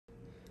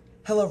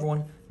Hello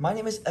everyone, my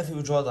name is Effie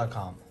with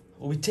Joylot.com.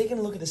 We'll be taking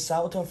a look at the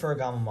Salvatore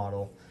Ferragamo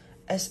model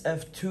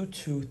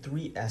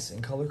SF223S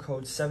in color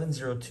code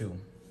 702.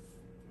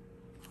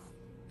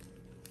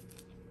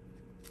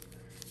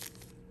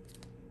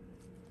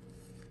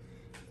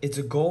 It's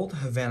a gold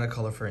Havana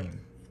color frame.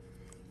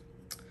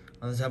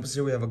 On the temple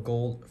here we have a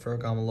gold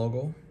Ferragamo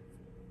logo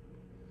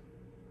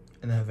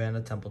and the Havana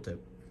temple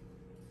tip.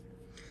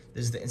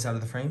 This is the inside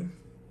of the frame.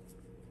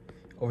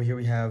 Over here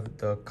we have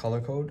the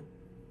color code,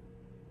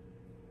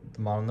 the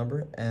model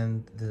number,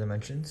 and the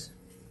dimensions.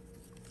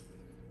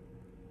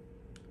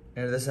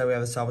 And on this side we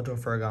have the Salvatore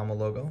Ferragamo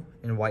logo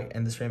in white,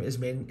 and this frame is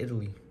made in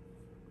Italy.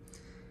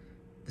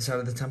 The side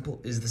of the temple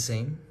is the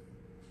same.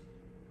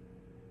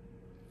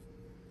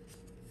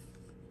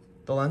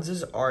 The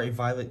lenses are a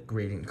violet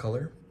gradient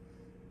color.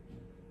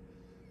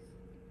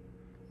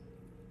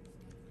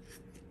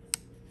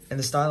 And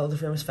the style of the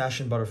frame is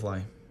fashion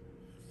butterfly.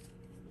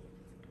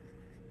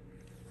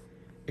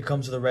 It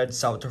comes with a red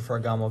Salvatore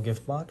Ferragamo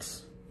gift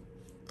box,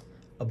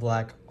 a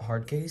black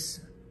hard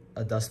case,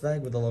 a dust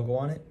bag with a logo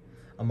on it,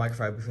 a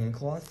microfiber cleaning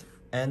cloth,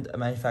 and a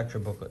manufacturer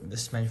booklet.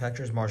 This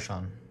manufacturer is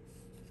Marchon.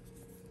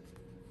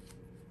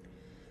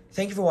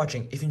 Thank you for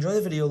watching. If you enjoyed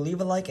the video,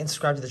 leave a like and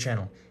subscribe to the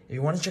channel. If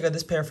you want to check out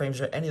this pair of frames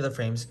or any other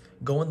frames,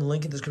 go in the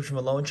link in the description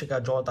below and check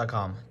out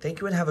Joylot.com. Thank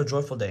you and have a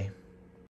joyful day.